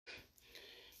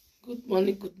Good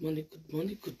morning, good morning, good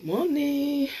morning, good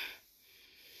morning.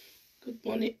 Good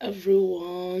morning,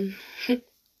 everyone.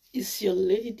 It's your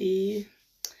lady,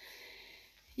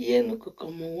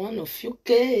 Iyenukokoromo, one of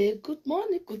UK. Good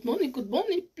morning, good morning, good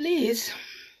morning, please.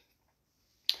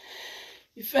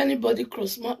 If anybody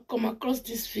come across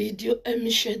this video, let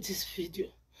me share this video.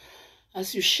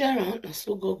 As you share it,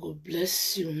 so God will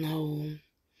bless you now.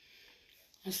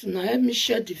 As you now help me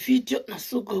share the video,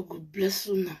 so God will bless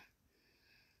you now.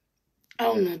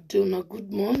 How na do na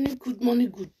good morning, good morning,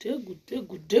 good day, good day,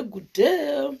 good day, good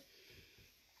day.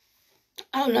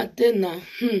 How na do na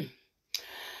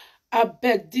I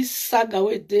beg this saga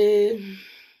with the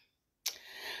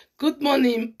good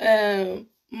morning,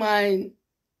 my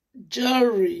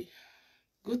Jerry.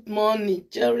 Good morning,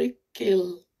 Jerry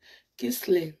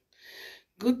Kisling.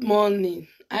 Good morning.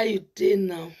 How you doing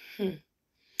now?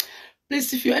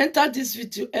 Please, if you enter this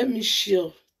video, let me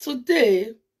share.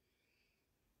 Today,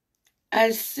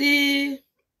 I see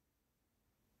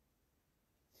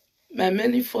my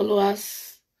many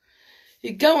followers.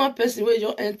 You get one person where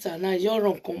you enter now, you're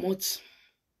on commot.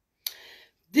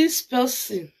 This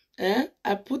person,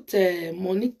 I put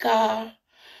Monica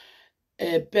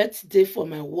birthday for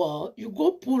my wall. You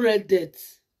go put red debt.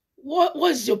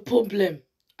 What's your problem?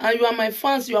 And you are my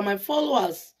fans, you are my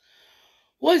followers.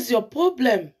 What's your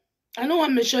problem? I don't want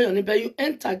to mention your name, but you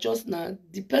enter just now.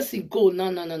 The person go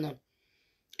no.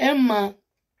 Emma,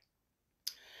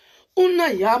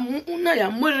 una ya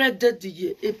red debt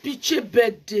ye. Epiche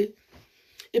birthday.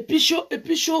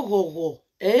 Epicho ho.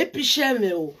 Epiche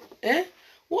me.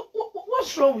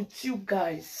 What's wrong with you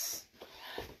guys?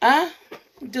 Let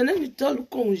me tell you,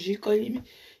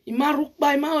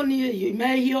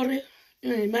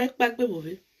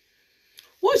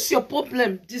 what's your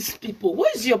problem, these people?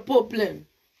 What is your problem?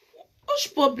 What's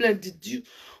problem did you?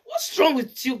 What's wrong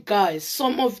with you guys?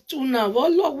 Some of you now,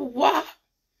 what?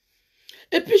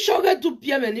 Et puis, je regarde tout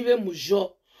bien, mais niveau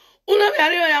moujo. On a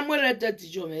arrivé à moi la tête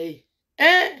de mais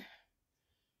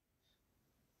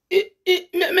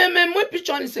mais moi puis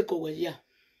tu en sais quoi ya.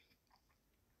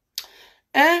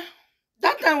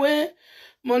 That time when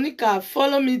Monica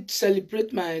follow me to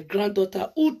celebrate my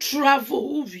granddaughter who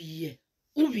travel over here.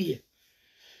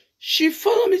 She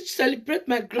follow me to celebrate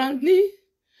my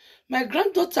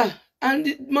granddaughter,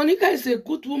 and Monica is a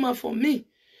good woman for me.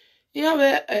 You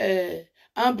have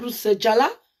Ambrose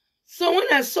Jala. So when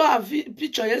I saw her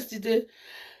picture yesterday,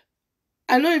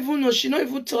 I don't even know. She not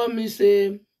even told me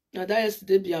say that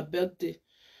yesterday be her birthday.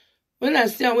 When I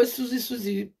see her with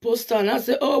Susie post her, and I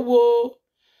say, oh whoa.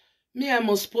 Me, I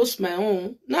must post my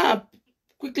own. Now, I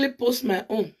quickly post my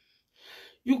own.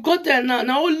 You got there now.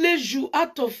 Now, only you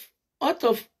out of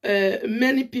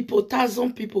many people,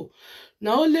 1,000 people.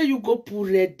 Now, only you go put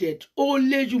red dead.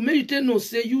 Only you, may you tell no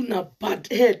say you na bad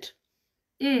head.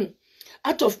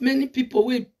 Out of many people,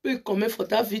 we comment for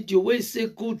that video. We say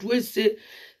good. We say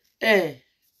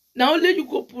Now, only you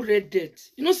go put red dead.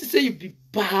 You know, she say you be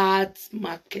bad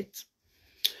market.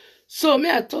 So me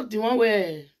I talk the one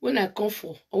where when I come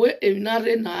for where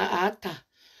eminare na ata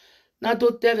na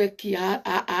do tere ki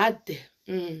ade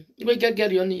we get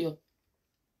on you.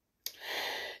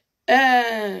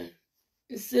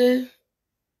 He say,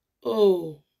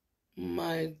 oh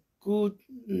my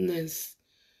goodness,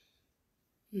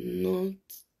 not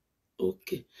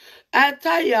okay. I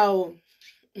tell you.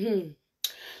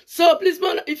 So please,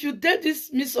 man, if you did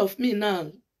this miss of me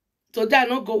now, today I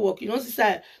not go work. You know,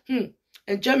 say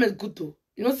enjoyment good though.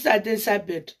 You know, I dey inside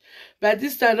bed. By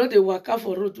this time, I know they work out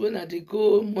for road when they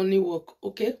go morning work.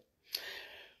 Okay.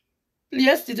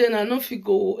 Yesterday, I no fit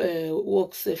go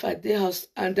work safe at the house,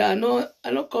 and I no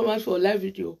come out for live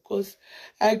video because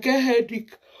I get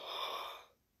headache.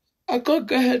 I can't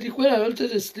get headache when I wanted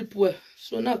to sleep well.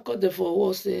 So now I call them for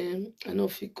work saying I no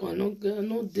fit go. I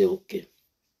no dey okay.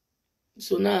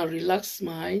 So now I relax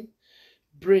my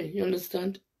brain. You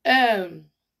understand?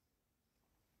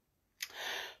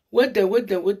 Wait them.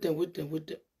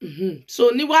 So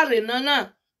ni ware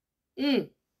nana.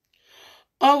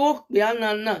 Owo pe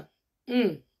anana.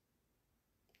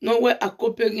 No we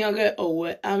akopegian re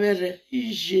owe amere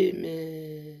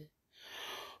ijeme.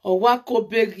 Owo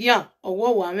akopegian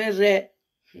owo wa mere.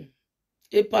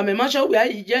 E pa me macho we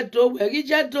ajedo we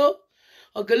rijedo.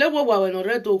 Ogele wo wa we no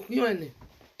redo kun ene.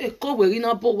 E ko we ri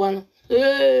na bo wa.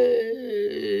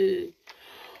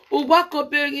 Owo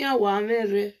akopegian wa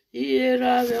mere.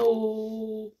 Iyera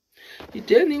o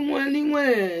ite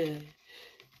niwe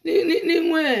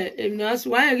emnas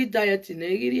wa ri diet na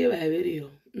iri e ba bere yo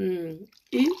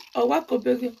owa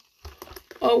kopege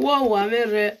owo wa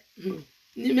mere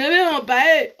ni mebe on ba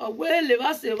owo ele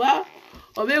ba se ba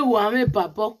obe wa me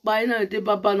babo pa ina de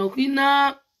baba no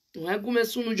kina Ngume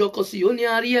sunu jokosi yoni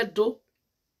ariedo.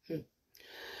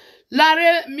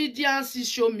 Lare media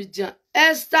social media.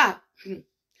 Esther.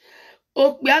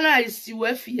 Okbiana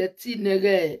isiwe fieti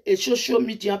nege a social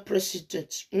media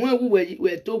president.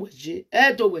 We do weje.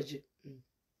 Do weje.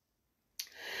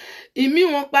 Imi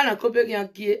won pa na kobegian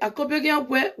kie. Akobegian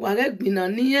we ware gbina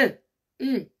niye.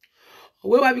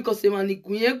 Owe wa because mani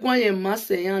gunye gwanyen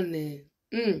mase yane.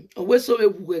 Owe so we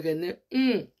wuwege ne.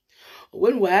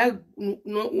 Owe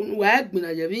wa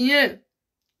gbina je biye.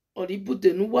 Ori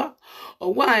bute nuwa.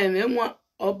 Owa eme mwa.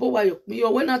 Obo wa yokmi.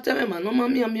 Owe na teme manoma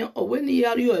mi. Owe ni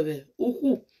yari ebe.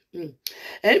 Uhu.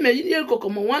 Eme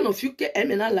Iyenukokoromo one of you ke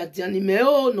eme na ladiani me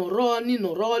o noro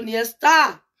ni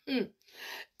Esther.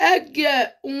 Ege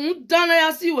dana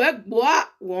ya si we gboa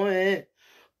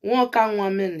won ka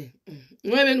won mene.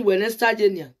 Won be we Esther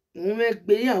jenia. Won me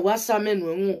gbe yan wa sa menu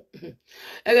won.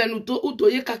 Ege nu to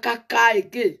utoye kakaka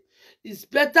ege. It's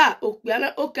better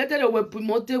okpiana oketele we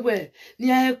promote we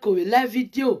ni ko live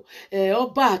video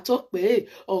oba talk pe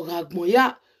oragbon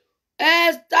ya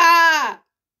Esther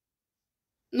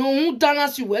no dana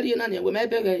si we na ni we me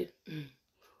bere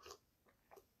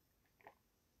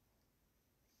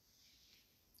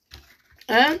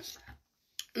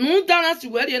no dana si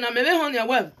we na me be hon ya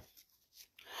we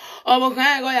obo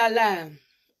kan go ya la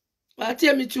wa ti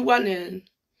emi tu wa ne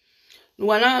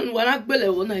wana gbele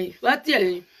wo na yi wa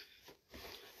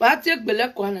ti gbele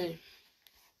kwa na yi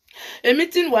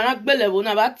emitin wana gbele wo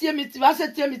na ba ti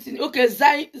emitin okay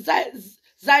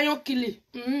Zion Kili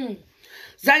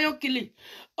Zion Kili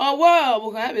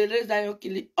owo kan be Zion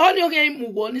Kili oni oge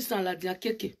mu wo ni san la dia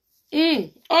keke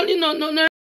oni no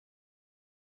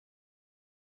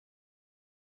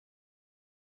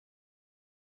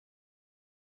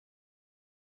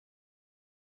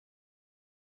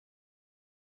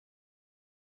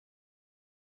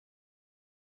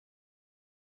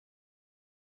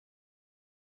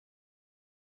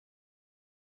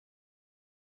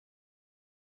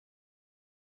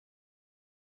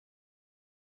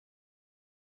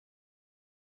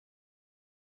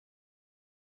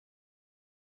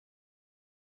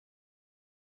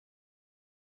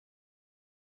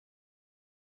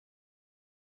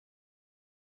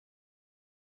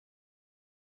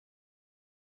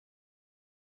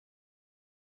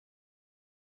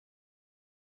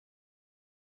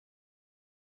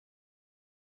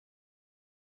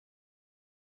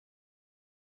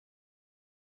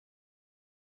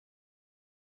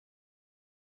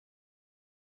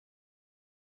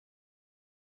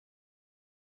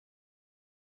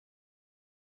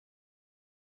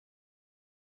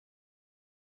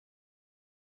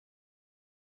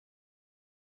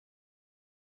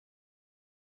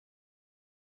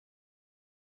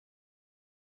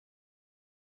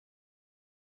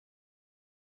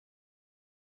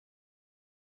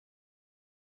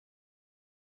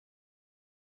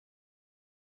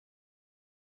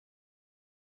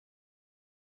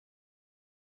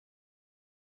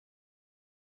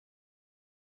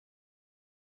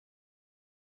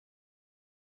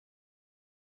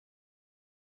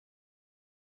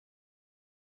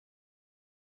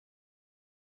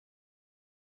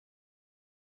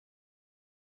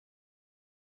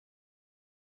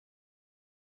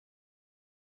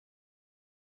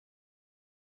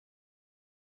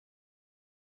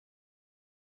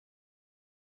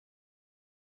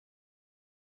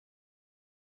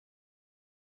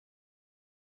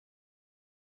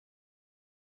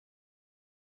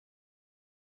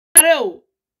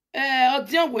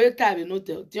odion we time no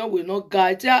te odion we no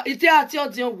guy iti ati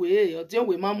odion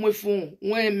we ma mwe fun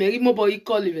won meri mo boy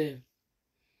call e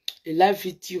live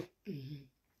video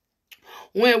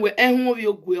won we ehun obi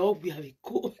ogwe ogbe ari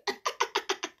ko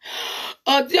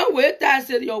odion we ta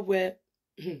se yo we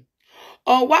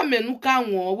owa menu ka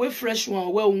won we fresh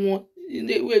one we won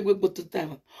we gboto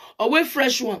time owe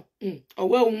fresh one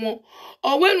owe won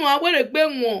owe nu awere gbe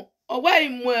won owe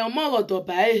imu e omo odo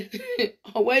bae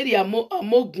owe ri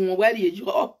amogun owe ri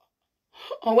ejo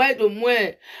owe do mu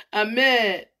e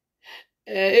ame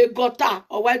egota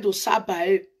owe do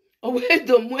sabae owe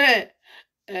do mu e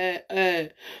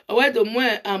owe do mu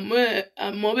e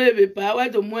amo bebe pa owe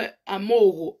do mu e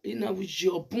amoho ina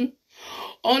wujobun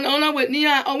ona we ni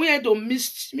we don't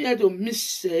miss me don't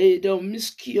miss they'll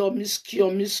miss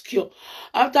cure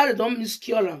after they don't miss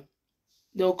cure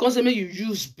they'll cause make you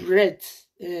use bread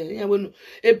when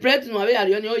a bread no we are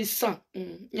on isan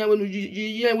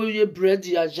when you bread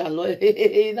ya jalo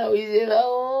now we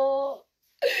oh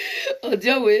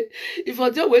odio we if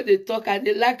odio we they talk and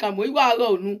they like am we wa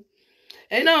ro nu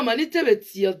and now man it be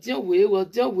odio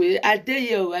we I dey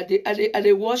here I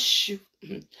dey wash you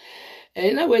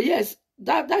and now yes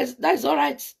that is all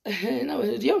right. No,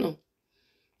 you know.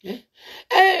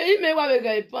 He may wa be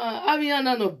ga ipa. Abi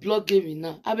ana no blog me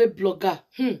now. Abi blogger.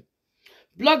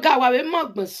 Blogger wa be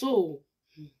mogben so.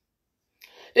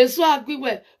 So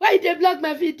agbiwe. Why they blog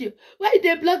my video? Why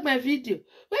they blog my video?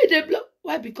 Why they blog?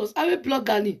 Why? Because I will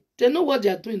blogger ni. They know what they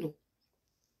are doing. No.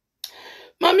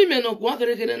 Mami me no kwa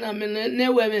kere na me ne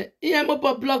we me. Iye mo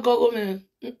po blogger go me.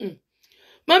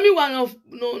 Mami one of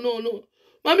no.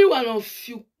 Mami one of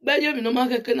few. Be ye mi no ma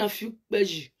keke na few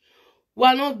beji.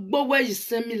 Wa no gbo we yi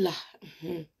similar.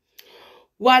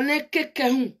 Wa ne keke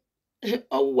hu.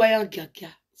 O wa ya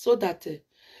gaga. So that e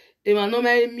ma no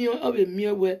me mi o be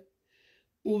mi we.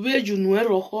 Ube ju nu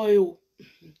ero hoyo.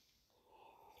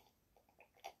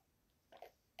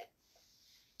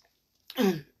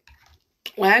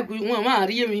 Wa gwi won ma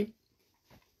ri mi.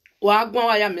 Wa gbon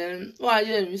wa ya me. Wa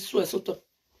ye mi su esoto.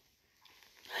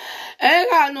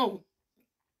 Ga no.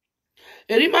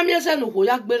 Eri ma mi ese nu ko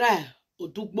ya gbera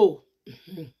odugbo.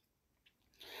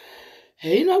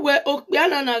 Na we o pe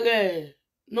ana na ge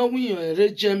no wi re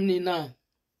Germany na.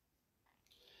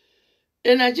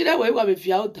 E Nigeria we wa be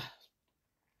fi outa.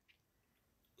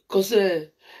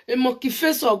 Cause e mo ki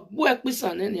fe so gbo e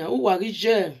pisan ni o wa ri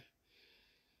je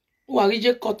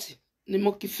koti ni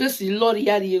mo ki fe si lori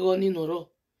yari ero ni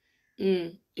noro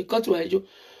e koti wa ejo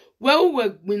we o we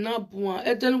gbin na buan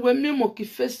e den we mi mo ki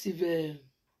fe si ve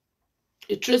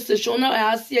e train station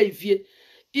na a si ivie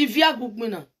agugbin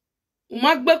na o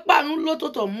ma gbe pa nu lo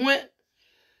to mu e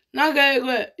na ga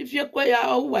ivie kwa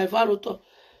ya o wa ivaro to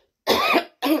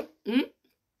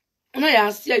na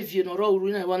ya si ivie noro uru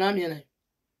na wa na mi na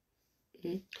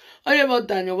oye bo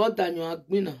danyo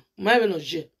agbina ma be no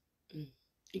je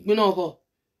igbina ho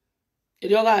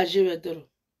eri oga aje betero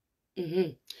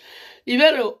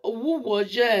ibero wu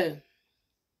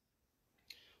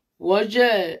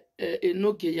woje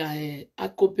enoke ya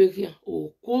akoperia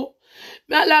oko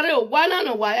me alare o wa na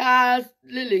no wa ya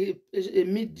lele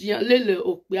media lele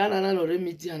ope ana na no re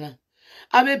media na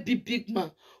abe big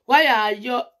man wa ya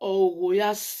yo owo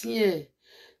ya sie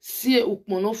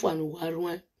ukpono fu anu wa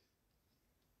ruan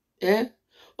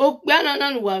o pe ana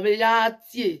na nu wa be ya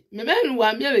tie me nu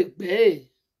wa mi be gbe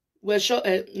we sho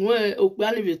we o pe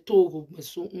ani be to go gbe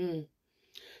so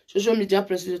social media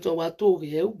president wa to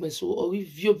re o gbe so ori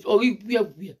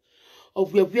gbe o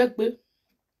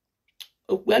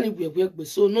pe ani gbe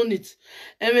so no need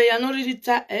e me ya no really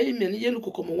ta e me ni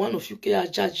Iyenukokoromo one of you ke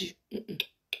ajaji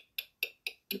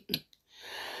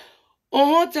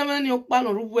teme ni opa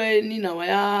no ruwe ni na wa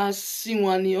ya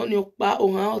sinwani oni opa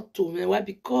to me why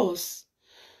because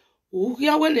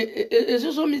ya when a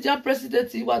social media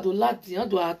president wa do ladi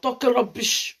do talk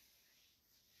rubbish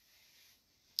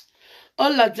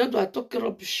all ladi do talk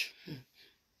rubbish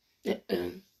a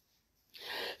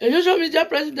social media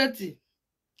president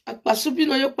apasubi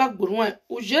no yo pa gborun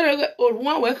o jere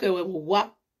orun we kewe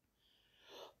wa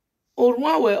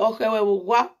orun we o kewe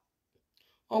wa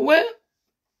owe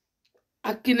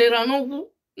akinera no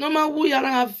wu no ma wu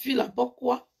yara feel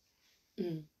abokwa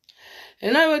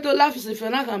and I went to laugh if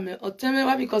na kame o teme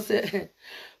wa because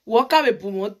woka be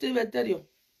bumo te veterio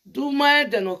du ma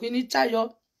de no kini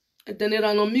tayo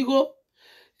etenera no migo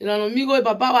e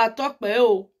baba wa talk pe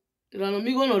o era no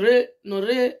migo no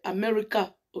re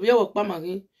America obi wo pa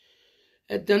magin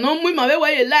ete no mu ma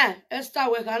we ye la Esther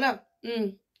we kana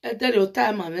eterio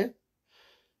time ame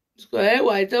so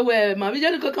wa ite we ma bi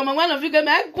je ko kama wa no fi ke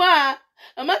me kwa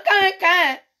ama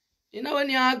kan ina we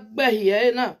ni agbe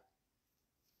here na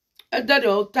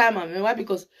eterio time ame why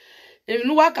because if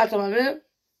nu wa kata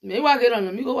me wa ge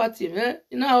ran mi go wa ti me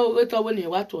ina o we to we ni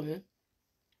wa to me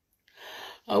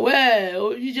awe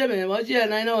o yije me mo je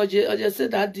na ina oje say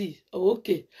daddy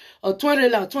okay o tun re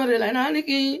la ina ni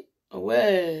ki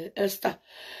awe Esther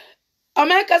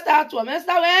America start to me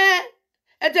Esther we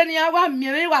eteni awa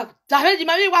mi wa daveji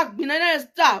ma mi wa gbin na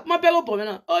Esther mo be go po me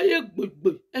na oye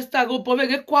gbogbo Esther go po me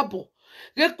ge kwabo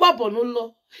no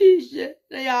lo ije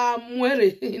ya muere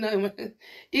ina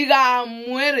iga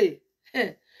muere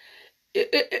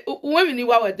we mi ni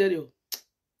wa we dere o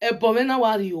ebo me na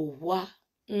wa ri o wa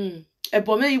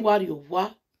ebo me wa ri o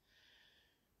wa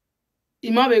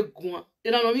ima be gun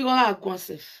ina no mi go ha gun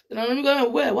sef ina no mi go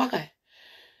we wa kai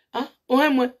o he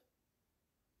mo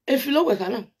e fi lo we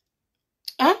kana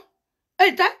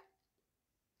ta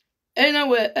ena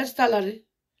we Esther lare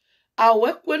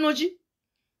awe kwenoji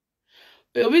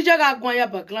obi je ga gun ya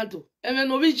background e me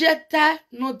no bi je ta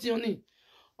no ti oni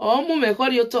o mu me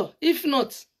kori oto if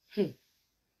not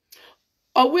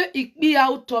owe ikpi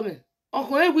ya uto me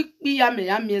okun e wi ikpi ya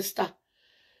me Esther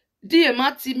di e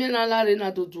ma ti me na lare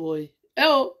na dodo o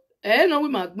no wi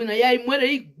ma gbin na ya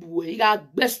imwere igbu e ga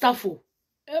gbestafo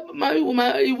Ma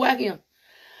iwagian.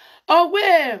 Oh we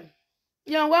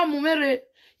ya wa mumere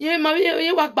ye ma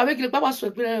ye wa pa ki pa wa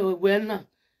so pe we na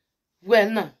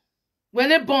when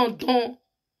bon ton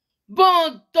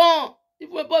il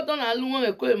faut pas dans la loi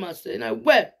avec quoi ma c'est na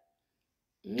we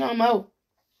non ma o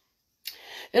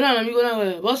era na mi go na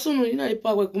we bo sunu ina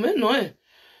ipa we kume no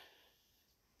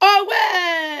oh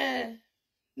we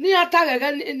ni ata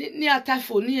ni ata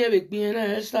fo ni e be gbin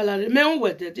na salary me un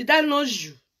we did I know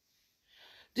you?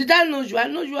 Did I know you? I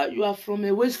know you are from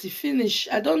a waste finish.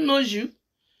 I don't know you.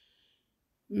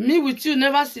 Me with you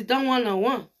never sit down one on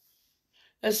one.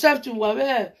 Except you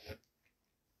were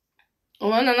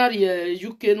on na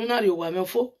UK no na ri wa me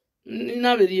fo. Ni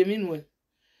na be ri mi nu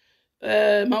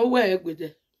ma we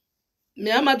egbede.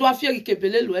 Me amadu afia ki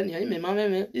kebele lu eni me ma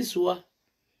me isuwa.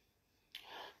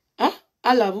 Ah,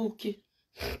 alavuki.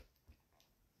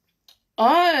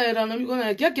 Ah, era no mi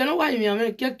gona keke no wa mi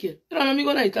ame keke. Era no mi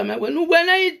gona itame we nu we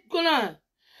na gona.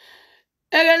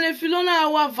 Ele filona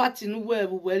wa vati nu we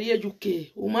bu we ri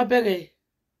UK. O ma bere.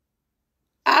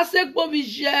 Ase gbo bi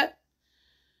je.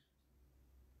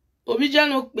 Obi je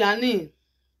no pe ani.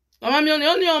 Mama mi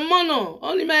oni omo no.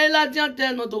 Oni me la dian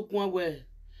te no to kun we.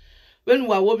 When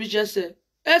wa wo bi je se.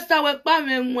 Esther we pa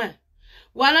me nwe.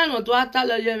 Wana no to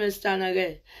atalo ye me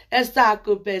stanare. Esther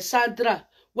akope Sandra.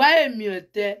 Wa emi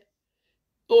ote.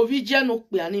 Obi je no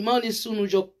pe ani mo ni sunu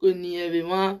jo ni ebe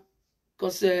ma.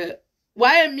 Cause wa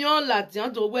emi o la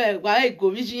dian to we wa e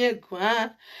go bi jen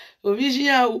kan. Obi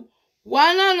jen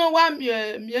wana no wa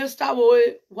mi Esther wo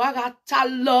wa ga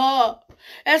talo.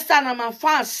 Esther na ma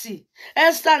fancy.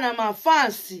 Esther na ma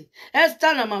fancy.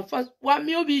 Esther na ma fancy. Wa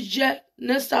mi obi je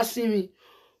nesta simi.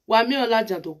 Wa mi o la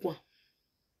jan to kun.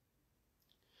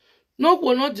 No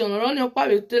go no di onoro ni opa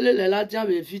be tele le la jan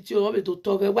be video o be to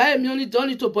talk. Wa mi only don't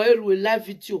need to boy a live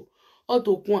video o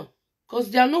to kun. Cause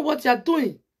they know what they are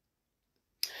doing.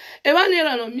 E ba ni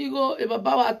ra no mi go e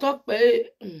baba wa talk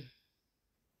pe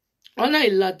ona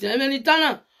ila ti e meni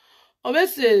tana. O be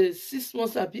say 6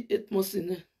 months abi 8 months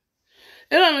in.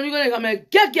 E ra no mi go le ka me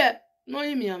gege no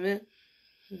yi mi ame.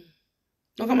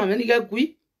 No ka ma me ni ge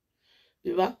gui.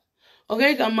 E ba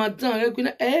okay, ka matin,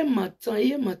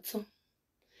 matin.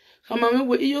 Kama me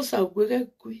we iyo sa gwe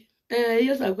gui.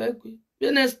 Iyo sa gwe gui.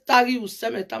 Bien stari u se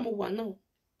metamu wana.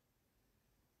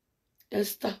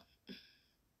 Esther.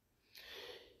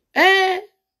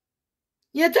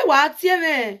 Yete wa tie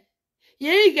me.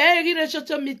 Ye ge ri re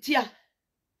chocho mitia.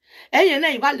 Ye na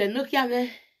iwa le no kia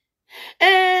me.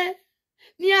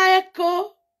 Ni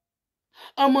aeko.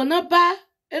 Omo no ba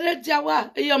ere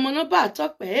diawa. Omo no ba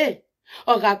tok pe.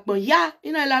 Ogakpo ya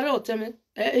ina la ro teme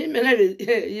imele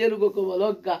Iyenukokoromo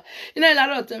loga ina la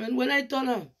ro teme when I turn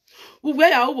on we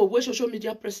ya wo we social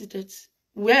media president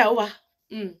we ya wa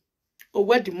o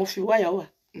we di mo fi wa ya wa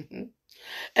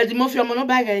e di mo fi omo no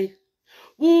ba ga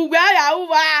we ya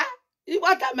wa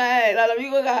iwa ta me la mi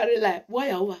go ga re la wa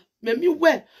ya wa me mi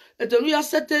we e to ya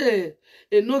sete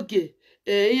enoge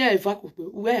iya ifa ko pe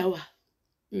we ya wa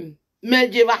me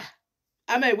je ba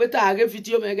ama we ta ga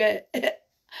video me ga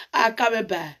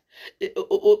akabeba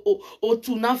o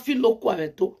tuna filo kwa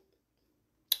veto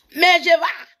mejeva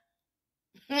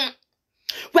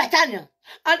wetanya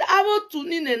and avo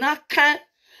tuni ne na kan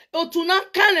o tuna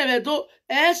kan ne veto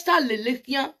esta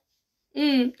lelekian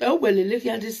e o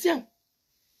lelekian de sian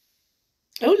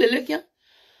e o lelekian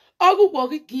ogu wo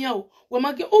kian o we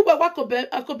ma ke o gba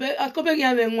akobe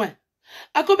yan we nwa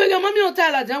akobe yan mami o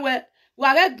ta la jan we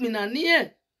wa re gbina ni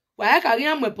e wa ka ri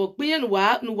am po pin nu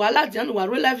wa la jan nu wa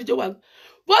ro live video wa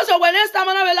bo so when Esther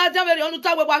mana we la jan we onu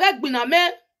ta we wa re gbina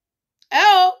me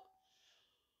o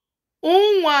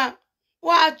unwa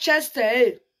wa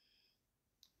Chester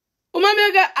o ma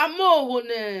me ga amogo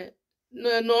ne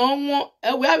no nwo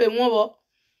e we abe nwo bo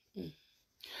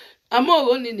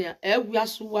amogo ni ne e we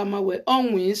asuwa ma we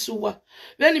onwin suwa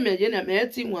we ni me je na me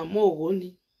ti nwa amogo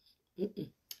ni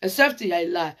except ya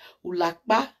ila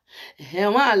ulapa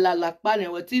wa la pa ne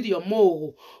we ti ri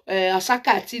omo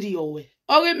asaka ti ri owe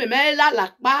ore me la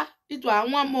pa itu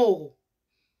awon mo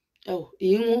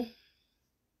iwon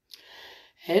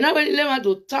na we le ma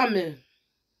do tame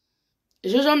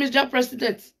social media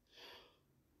president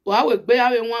wa we gbe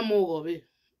awe won mo be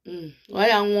wa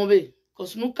ya won be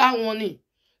cause nu ka won ni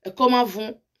e ko ma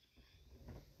fun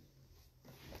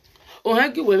o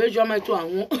han ki we be jo ma to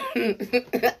awon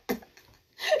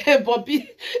e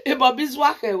Bobby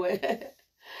zwake we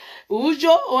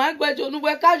ujo o agbejo nu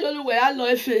we kajo nu we a lo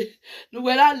efe nu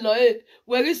we la lo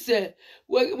we ri se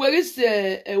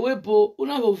ewebo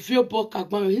una go vie bo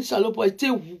kagbon mi salobo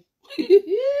itewu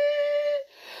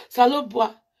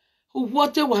salobo wo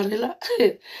te wa la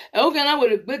e o kana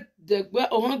we gbe de gbe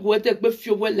o han go te gbe fi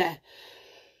owo la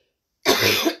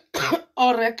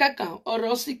ore kaka ore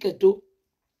osiketo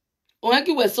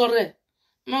oneki we sore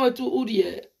ma wetu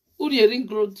urie ring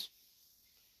road.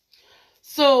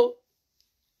 So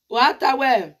wata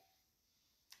we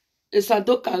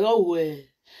esadoka we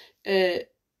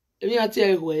mi ati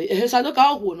ehwe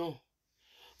esadoka ohwo no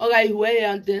oga ihwe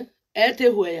ya nte ete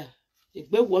hwe ya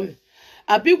igbe wo me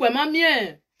abi we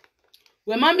mamie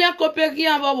kopegi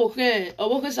aba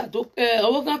oboke sadoka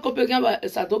oboka kopegi aba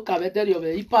sadoka beteri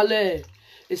obe ipale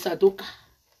esadoka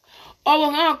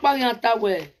obo nga pa ya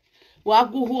tawe wa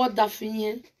guhu oda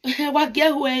finye wa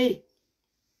gehwe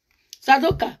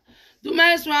sadoka du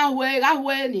ma so ahwe ga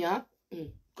hwe ni ha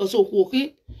ko so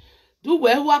kwoki du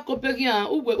we wa kopegi an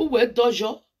uwe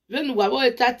dojo venu wa bo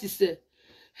etatise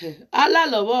ala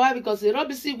lobo wa because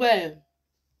robisi we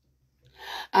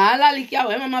ala likia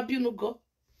we mama binu go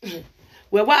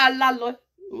we wa ala lo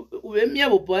we mie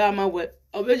bo boya ma we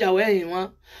obeja we yin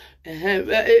wa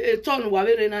ton wa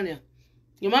bere na ni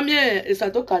yo mami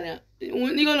esadoka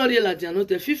ni go no ri la dia no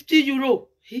te €50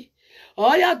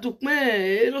 oh ya dukme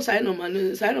ero sai no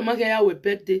ma ke ya we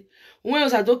birthday won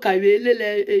esadoka we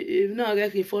lele na re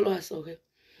ki follow us okay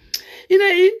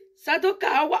ine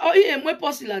sadoka wa iye mwe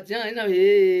posi la dia ina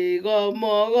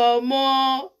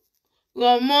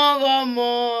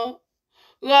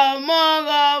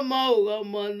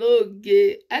Gomo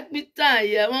noge akpita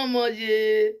ya momo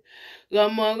je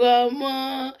gomo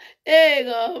gomo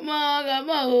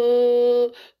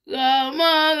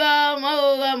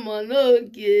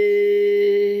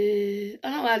noge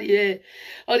ana wari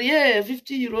orie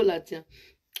 €50 latia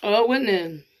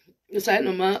when osai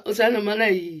no ma na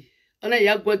yi ona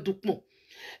ya gwadukmo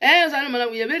osai no ma na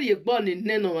we very born in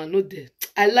no no there.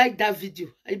 I like that video.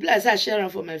 I be like I share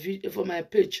it for my video for my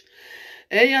page.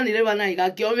 Eyan ni rewa na iga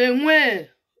ge o inwe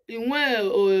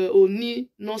oni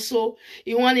no so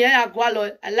iwan ni ya gwa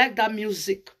lo. I like that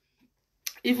music.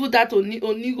 Even that oni go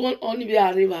oni be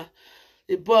arriva.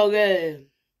 E boge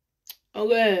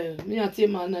mi ati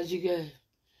ma na jige.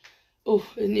 Oh,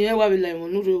 ni e wa be like mo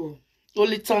nuru o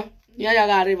litan ni ya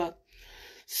ga arriva.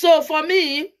 So for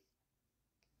me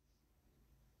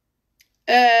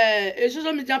a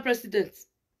social media president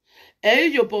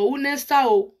yobo une sta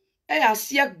o ya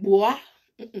sie gboa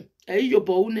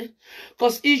yobo une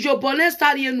cause yobo ne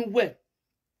sta ri enu we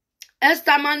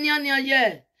esta mania ni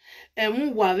aye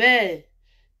emu wa be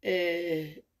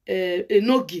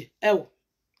enogi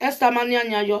esta mania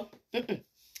ni ayo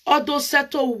odo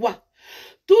seto wa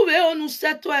tu be onu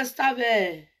seto esta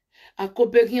be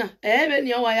akobegian be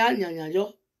ni wa ya nyanya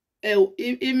yo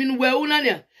iminu we una ni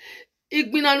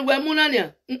igbina nu we muna ni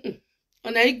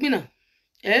ona igbina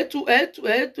etu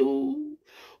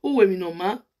uwe mi no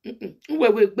ma uwe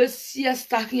we gbe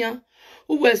siesta kian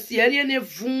uwe sieri ne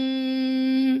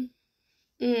vun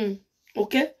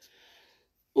okay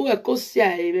uwe ko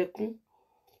sia ebe kun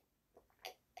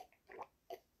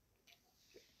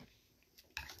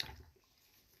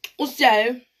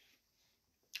usia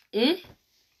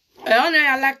ona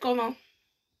ya la comment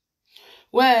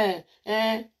ouais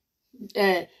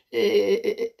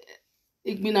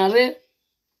igbinare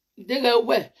dege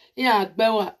we ya agbe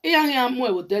wa ya mu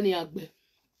ewo de ni agbe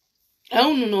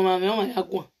unu no ma me wa ya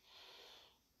gwan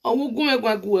ogun me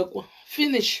gwan gu ekwa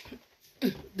finish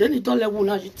then it all level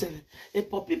na jitene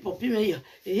poppy me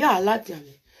ya alati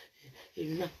ame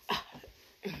na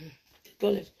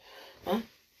tole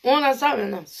on a sabe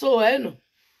na so no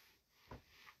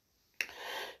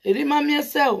rima mi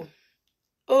ese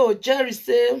oh Jerry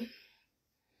say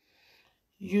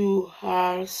you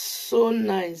are so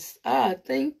nice.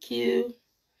 Thank you.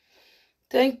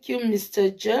 Thank you,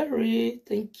 Mr. Jerry.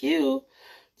 Thank you.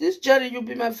 This Jerry, you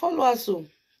be my follower, so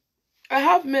I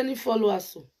have many followers,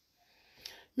 so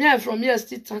me I from here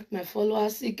still thank my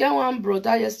followers. He got one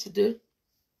brother yesterday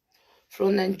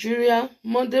from Nigeria.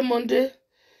 Monday,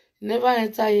 never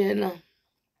enter here now.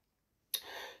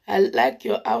 I like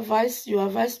your advice. You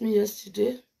advised me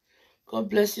yesterday. God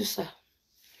bless you, sir.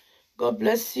 God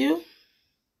bless you.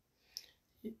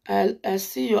 I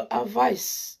see your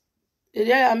advice.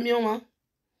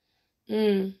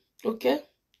 Okay.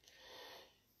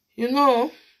 You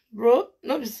know, bro,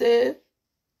 no be say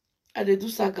I dey do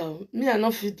saka. Me I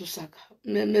no fit do saka.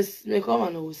 Me come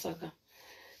and no saka.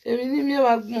 Emi ni mi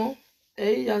wa gbon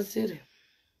ya sere.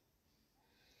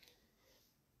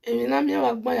 Emi na mi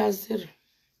wa gbon ya sere.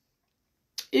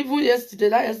 Even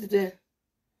yesterday.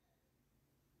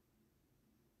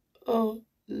 Oh,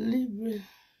 Libre.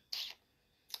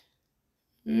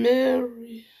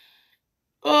 Mary.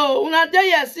 Oh, una day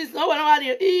yes, sis. No one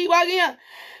worry.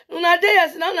 Una day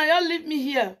yes, now you leave me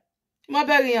here. My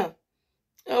baby.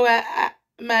 Oh,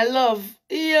 my love.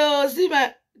 You see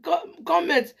my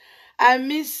comment. I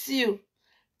miss you.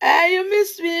 You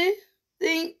miss me?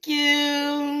 Thank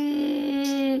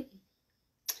you.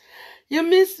 You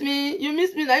miss me. You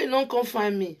miss me that you don't come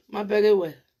find me. My very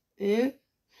well. Eh?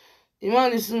 You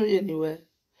want to listen to me anywhere.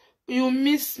 You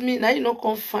miss me now you don't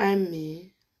come find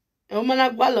me. You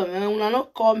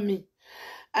not call me.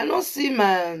 I don't see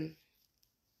my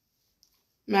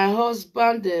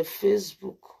husband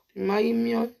Facebook.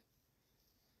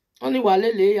 Only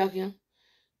walele yakin.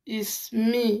 It's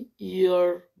me,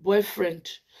 your boyfriend.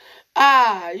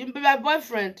 You be my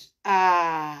boyfriend.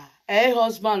 Hey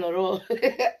husband or all.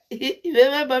 You be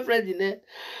my boyfriend in it.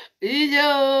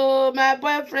 Yo, my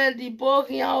boyfriend Pipo.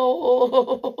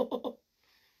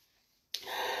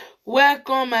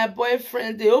 Welcome, my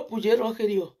boyfriend. They open your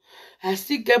rocket. I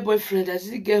still get boyfriend. I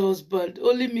still get husband.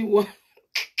 Only me one.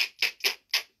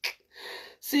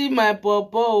 See my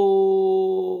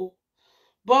Bobo.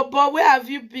 Bobo, where have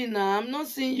you been now? I'm not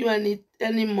seeing you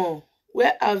anymore.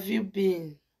 Where have you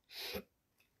been?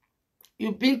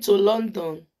 You've been to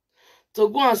London to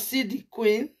go and see the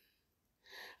Queen.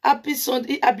 Happy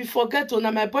Sunday. I be forget to now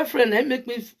my boyfriend. He make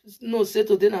me know say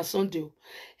today na Sunday.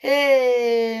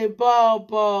 Hey,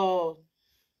 Bobo.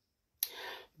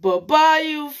 Bobo,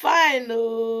 you fine,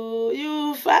 oh,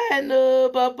 you fine, oh,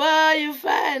 Bobo, you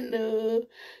fine, oh,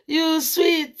 you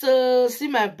sweet, oh. See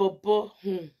my Bobo,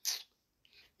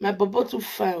 my Bobo too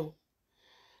fine,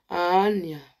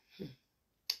 Anya.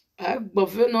 I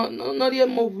bobo no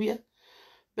really more weird.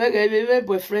 But my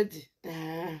boyfriend,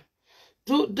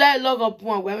 do dialogue up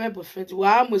one with my boyfriend.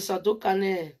 Wa mo sadoka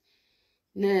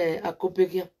ne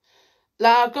akopegia.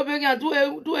 La akopegia do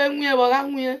enwe wa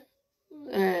nwe.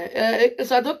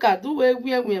 Sadoka do we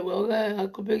wa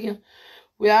akopegia.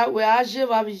 We are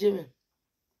jeva bijeme.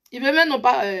 Il veut même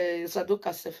pas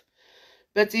Sadoka sef.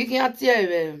 But il y a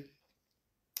tiens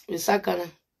le sakana.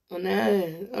 On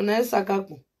a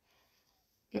sakaku.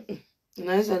 On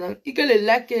a ça. Il que le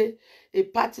lac et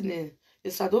patine et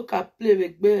Sadoka play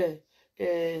avec be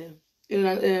il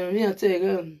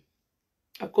tiens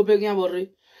a Copenhagen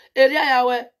boré. Area ya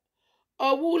we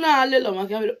owu na ale lo ma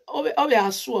kan obe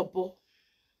asu opo.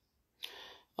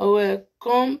 Owe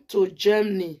come to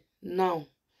Germany now.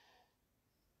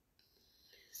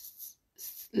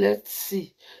 Let's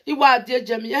see. You want dear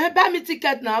Germany? Buy me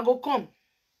ticket now. I go come.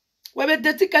 Where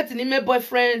the ticket in my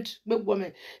boyfriend, big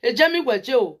woman. Germany where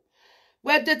Joe.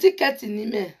 Where the ticket in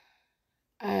me?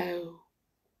 I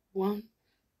want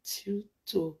you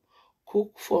to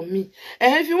cook for me.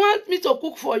 And if you want me to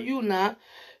cook for you now,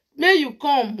 may you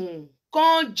come.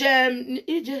 Come Germany.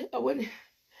 You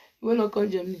will not come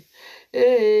Germany.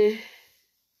 Where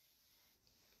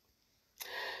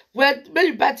may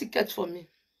you buy ticket for me?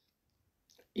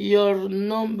 Your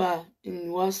number in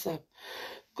WhatsApp.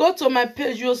 Go to my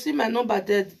page, you'll see my number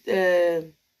there,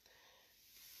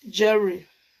 Jerry.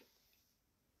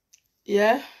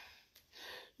 Yeah?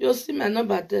 You'll see my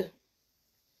number there.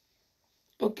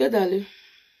 Okay, darling.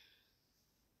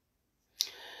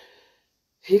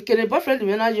 He can boyfriend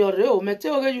when I your real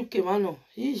meteo you came on.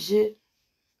 He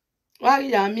why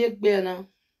ya me now?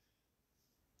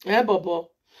 Eh,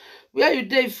 Bobo. Where you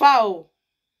day foul?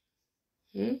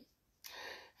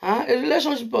 A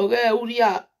relationship of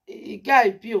Uria, a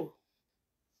guy pure.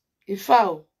 If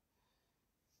foul.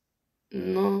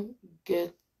 No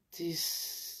get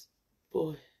this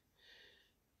boy.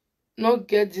 Not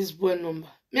get this boy number.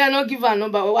 Me I not give her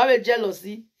number. Why be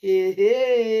jealousy?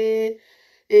 Hey.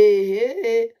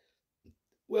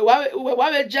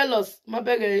 Why be jealous? My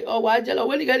beg. Oh, why jealous?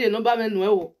 When you get your number, man,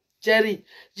 no. Jerry,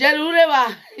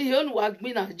 whatever. He on work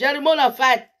me now. Jerry, mona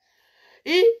fight.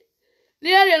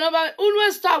 Near your number.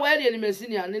 Always start where the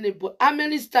messina and but how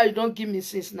many stars you don't give me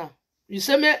since now? You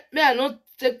say me I not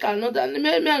take another. Me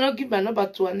I not give my number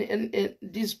to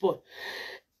this boy.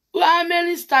 How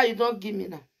many stars you don't give me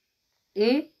now?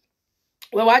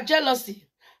 Well, what jealousy?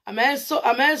 I'm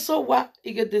so what?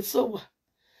 You get the so what?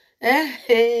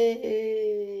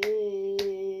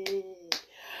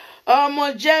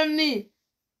 My Germany.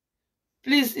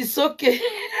 Please, it's okay.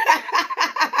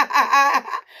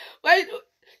 Wait,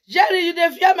 Jerry, you dey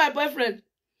fear my boyfriend.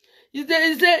 You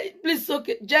say, please,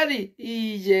 okay. Jerry.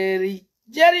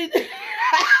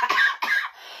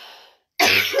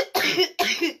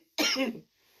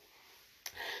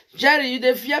 Jerry, you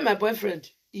dey fear my boyfriend.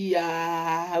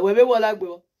 Yeah, we be wala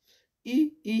gbe.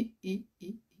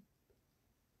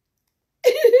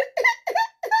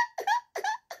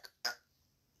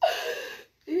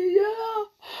 Yeah.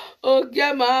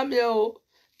 Okay, mami o.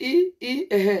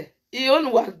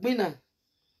 On wa gbina.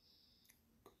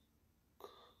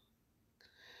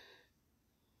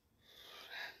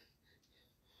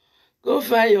 Go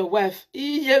find your wife.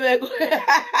 Iyebe go.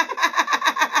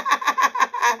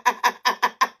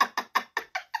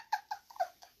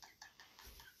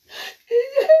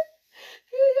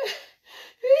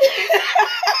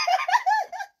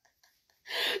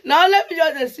 Now let me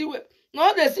just see what.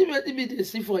 Now they see what they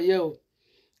see for you.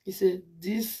 He said,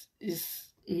 "This is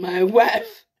my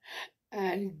wife.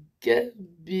 I get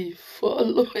be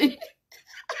following."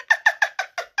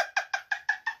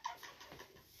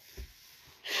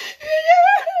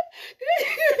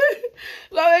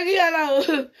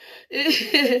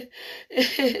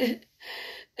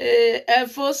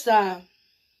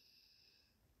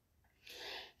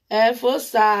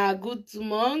 Enforcer, good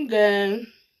morning.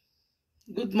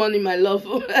 Good morning, my love.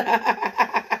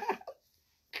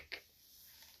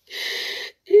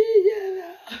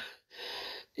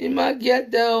 You might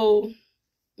get there.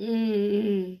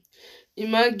 You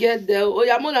might get there. Oh,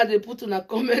 yeah, more they put on a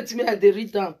comment. Me, I they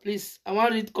read down, please. I want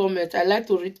to read comment. I like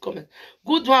to read comment.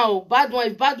 Good one, oh, bad one.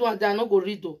 If bad one, they are not go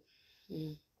read though.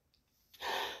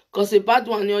 Cause a bad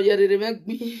one, you make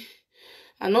me.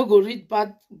 I not go read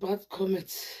bad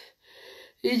comments.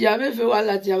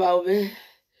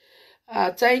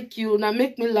 Thank you. Now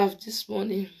make me laugh this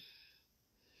morning.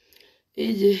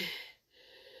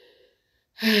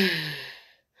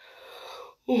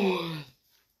 Oh,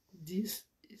 this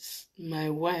is my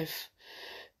wife.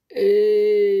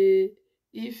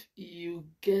 If you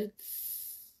get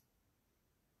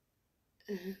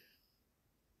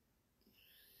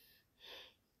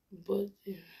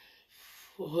body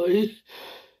for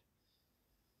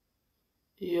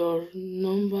your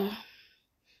number,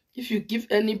 if you give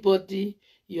anybody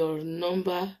your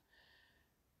number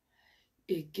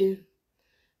again,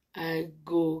 I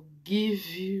go give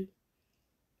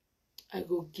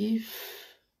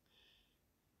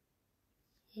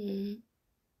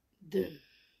them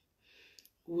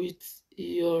with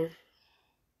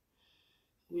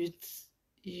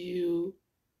you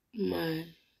my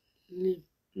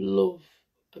love.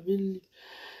 I mean,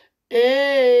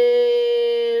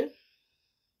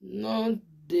 not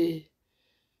they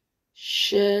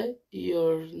share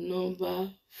your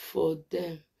number for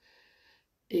them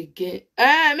again.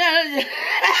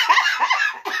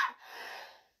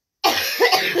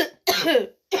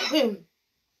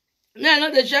 Me, I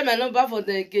know they share my number for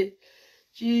them again.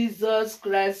 Jesus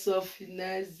Christ of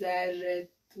Nazareth.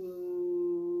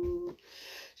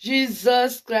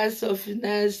 Jesus Christ of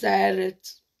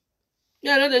Nazareth. Me,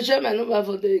 I know they share my number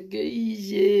for them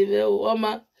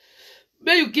again.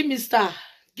 May you give me star.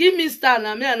 Give me star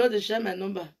now. Me, I know they share my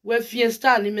number. We're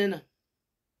fiesta ni me now.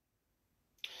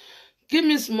 Give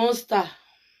me small star.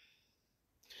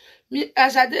 Me,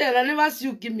 as I did, I never see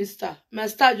you give me star. My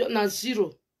star just na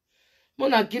 0.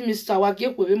 Mona give me star. Wa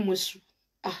give we mwesu.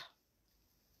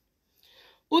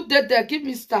 Who did there? Give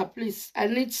me star, please. I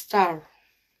need star.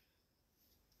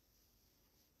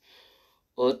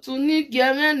 Otuni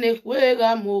gemene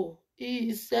kwega mo.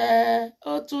 Ise.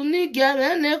 Otuni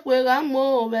gemene kwega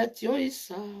mo. Betyon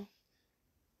isa.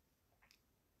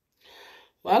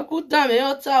 Wakudame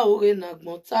ota ore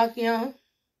nagbonta kian.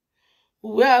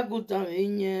 Uwe agudame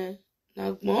nye.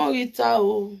 Nagbon rita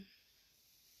o.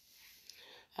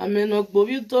 Ameno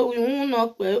gbobi to we no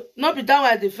pe. No be that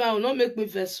way they found. No make me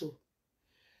vessel.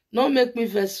 No make me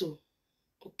vessel.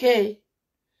 Okay.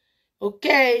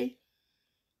 Okay.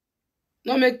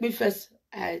 No make me vessel.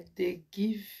 I they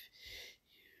give.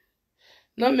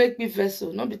 No make me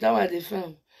vessel. No be that way they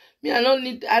found. Me, I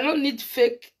don't need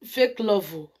fake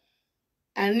love. Oh.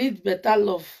 I need better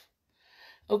love.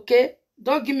 Okay?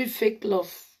 Don't give me fake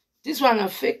love. This one a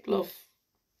fake love.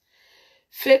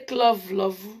 Fake love.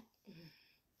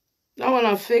 That one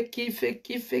a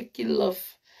fakey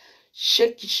love.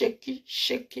 Shaky.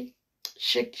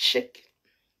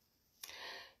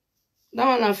 That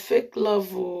one a fake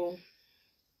love. Oh.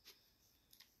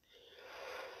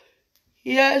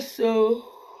 Yes, so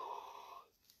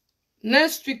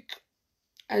next week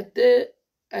I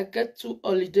get to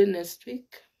holiday next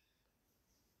week.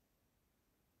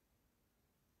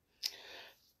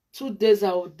 2 days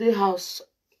I will day house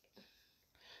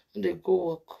and they go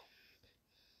work.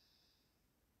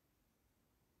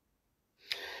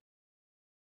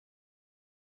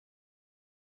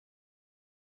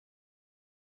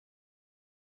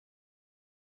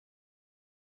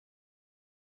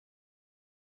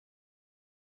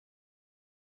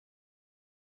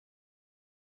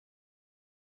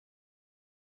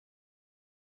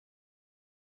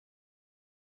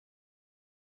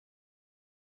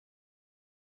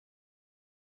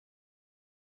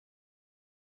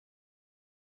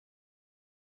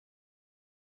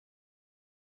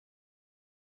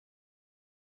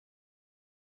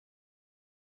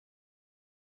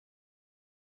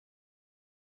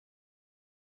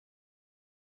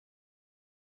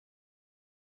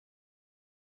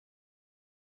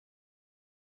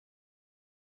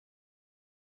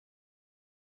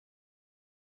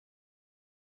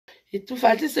 It too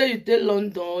far. I think say you dey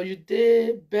London, you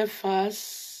dey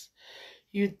Belfast,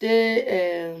 you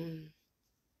dey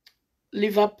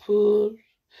Liverpool,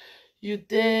 you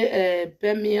dey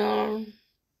Birmingham.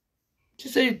 She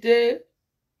say you dey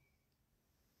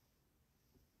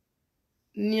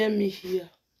near me here.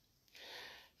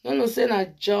 No say na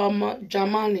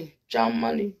Germany.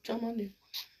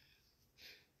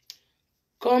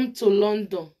 Come to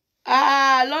London.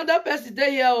 Ah, London person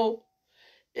dey here oh.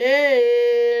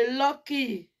 Hey,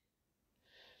 lucky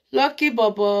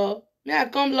Bobo. Me I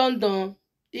come London.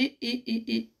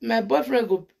 My boyfriend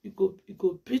go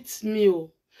beat me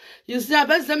oh. You see, I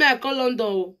bet say me I come London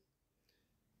oh.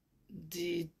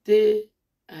 The day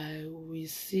I will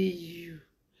see you,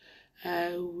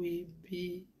 I will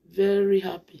be very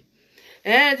happy.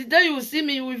 And the day you will see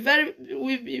me, you will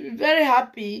be very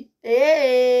happy.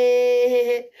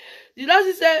 Hey, you know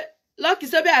she say, lucky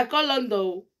say me I call London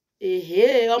oh.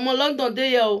 Hey, I'm London dey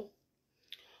here oh.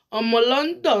 I'm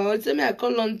London. Say me I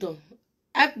call London.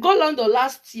 I go London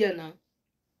last year now.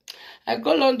 I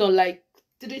go London like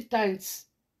 3 times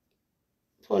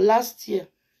for last year.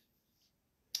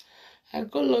 I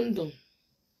go London.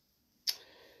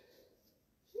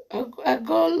 I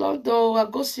go London. I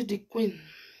go see the Queen.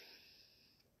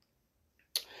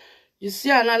 You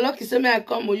see, and I lucky say me I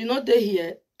come. Oh, you know they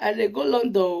here. I dey go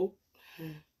London. Oh.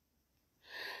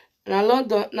 Now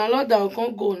London I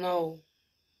can't go now.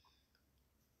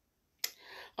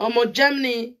 I'm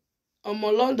Germany. I'm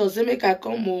London. Say make I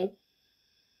come. Oh.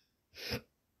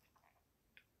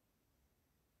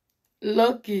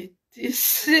 Lucky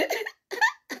this.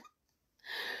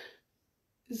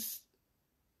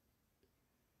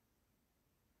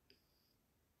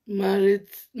 Married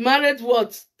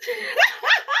what?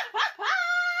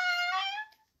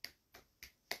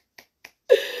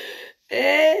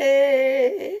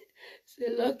 Hey, say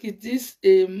lucky this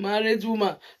a married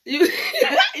woman. You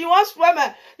you want spoil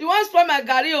my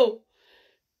garri oh.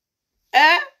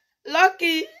 Eh?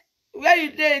 Lucky where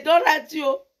you dey? Don't write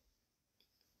you.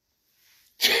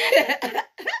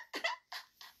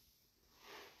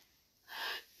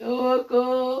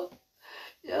 You're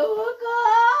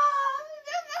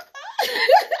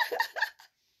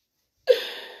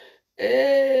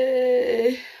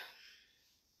Hey.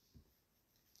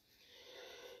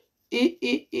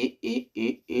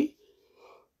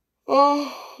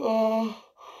 Oh.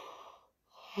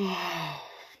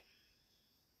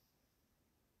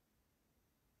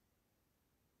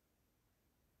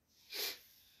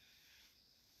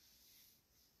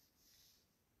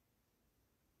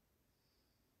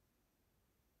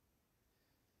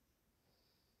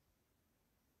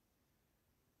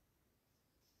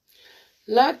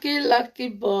 Lucky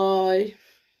boy.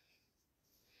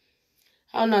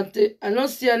 How not? I don't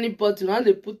see anybody. Now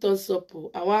they put us up.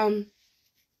 I want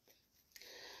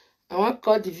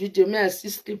cut the video. May I see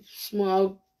sleep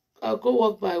small. I'll go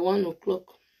work by 1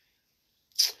 o'clock.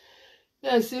 May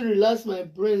I see relax my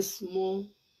brain small.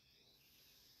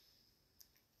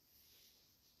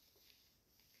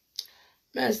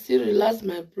 May I still relax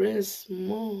my brain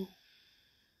small.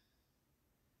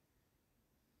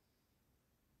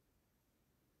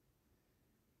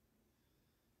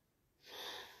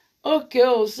 Okay,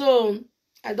 oh, so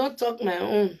I don't talk my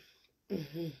own.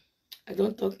 I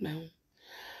don't talk my own.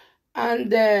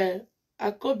 And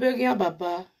I go begging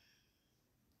Baba.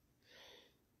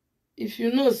 If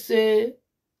you know, say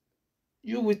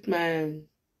you with my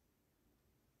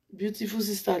beautiful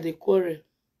sister, they quarrel.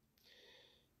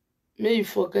 May you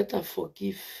forget and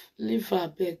forgive. Leave her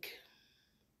beg.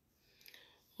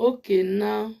 Okay,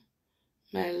 now,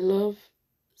 my love.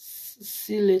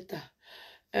 See you later.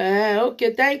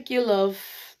 Okay, thank you, love.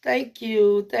 Thank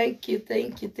you. Thank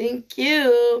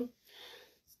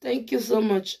you so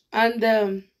much.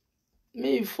 And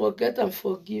may you forget and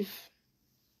forgive.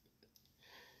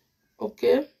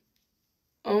 Okay?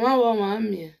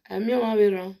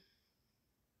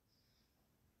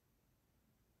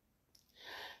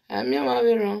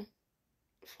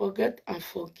 Forget and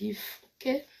forgive.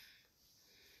 Okay?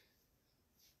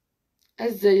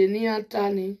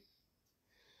 Tani.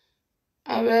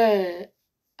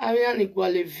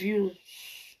 Igual views.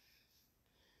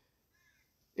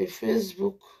 The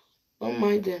Facebook. Don't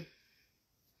mind them.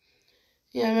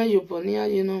 Yeah, you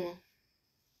know.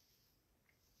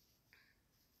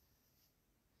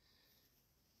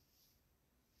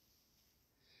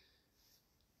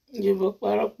 You book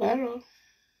paro.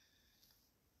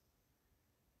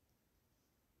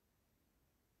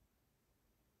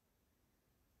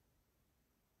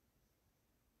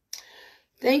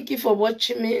 Thank you for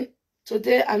watching me.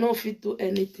 Today, I don't fit do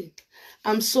anything.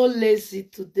 I'm so lazy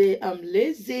today. I'm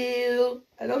lazy.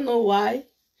 I don't know why.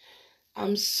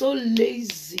 I'm so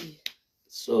lazy.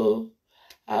 So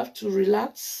I have to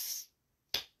relax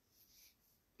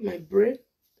my brain,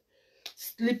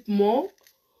 sleep more.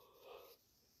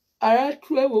 Around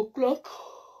 12 o'clock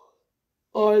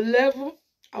or 11,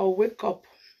 I'll wake up.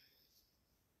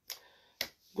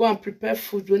 Go and prepare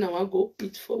food when I want to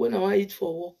eat for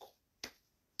work.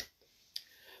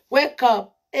 Wake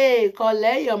up. Hey,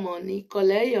 collect your money.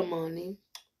 Collect your money.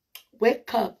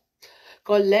 Wake up.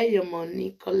 Collect your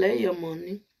money. Collect your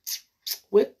money.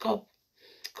 Wake up.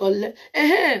 Collect.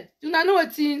 You know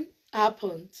what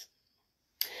happened?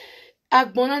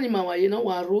 Agbona ni mawa, you know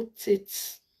what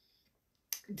rotate.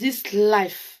 This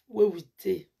life where we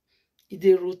dey,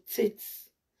 they rotate.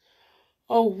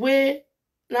 Or where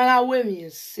na way me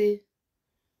say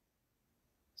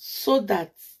so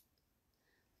that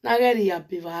nagari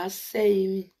abiva say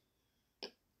me.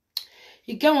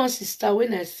 You get one sister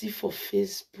when I see for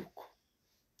Facebook.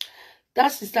 That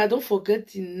sister, don't forget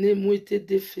the name wey dey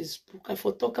Facebook. I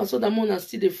for talk am so that mona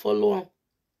still dey follow am.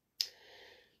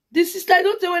 This sister, I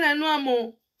don't tell when I know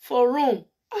am for Rome.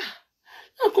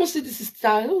 I can't see the sister.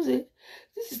 I don't say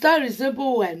this sister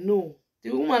resemble who I know.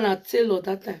 The woman I tell her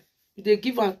that time. They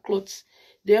give her clothes.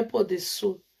 The airport they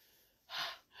sew.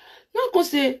 Now I can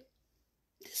say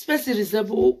this person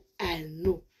resemble who I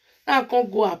know. Now I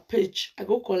can't go her page. I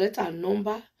go collect her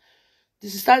number. The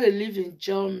sister they live in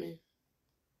Germany.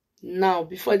 Now,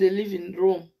 before they live in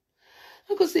Rome.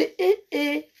 I can say,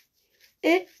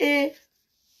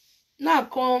 Now I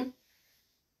come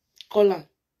call her.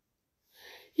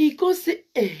 He go say,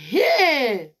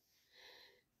 If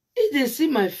they see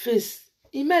my face,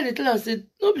 he might tell and say,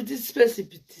 no be this person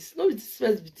be this, no be this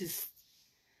person be this.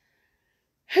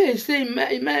 Hey, he say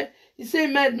he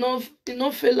might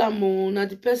not fail am na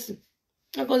the person.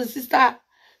 Because the sister,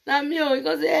 na me he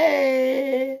go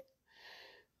say,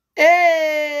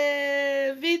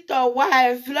 hey, Victor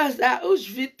wife, who's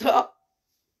Victor?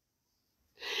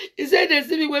 He said they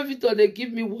see me when Victor, they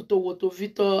give me water,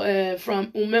 Victor,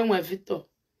 from Umenwa Victor.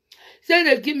 He said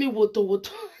they give me water.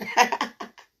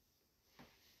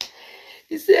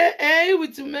 He said, hey,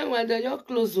 with Umenwa, they're your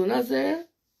close one. I say,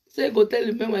 go tell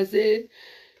Umenwa, say,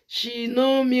 she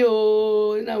know me,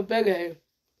 now beg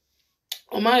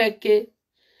Omareke,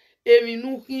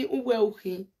 Eminuki,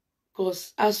 Uweuki,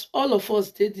 because as all of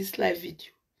us did this live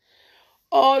video,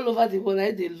 all over the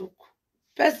world, they look.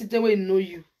 First, they will know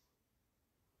you.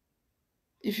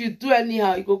 If you do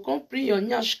anyhow, you go come bring your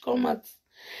nyash, come out.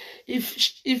 If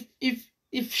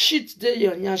shit there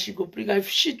your nyash, you go bring her. If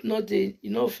shit not there, you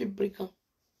know if you bring her.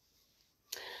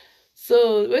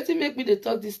 So what to make me the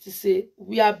talk this to say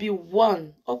we are be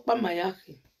one. Okpa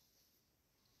mayaki.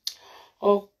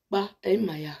 Okpa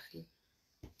mayaki.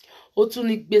 Otu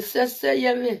nikbesese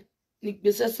yeme.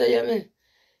 Nikbesese yeme.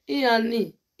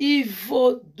 Iyani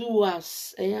evil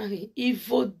doers.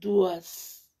 Evil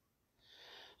doers.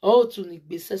 Otu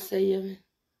nikbesese yeme.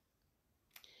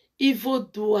 Evil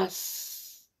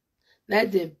doers.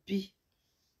 Let them be.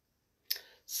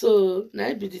 So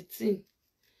now be the thing.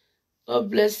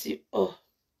 God bless you all.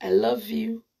 I love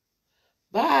you.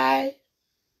 Bye.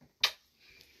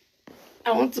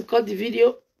 I want to cut the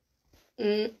video.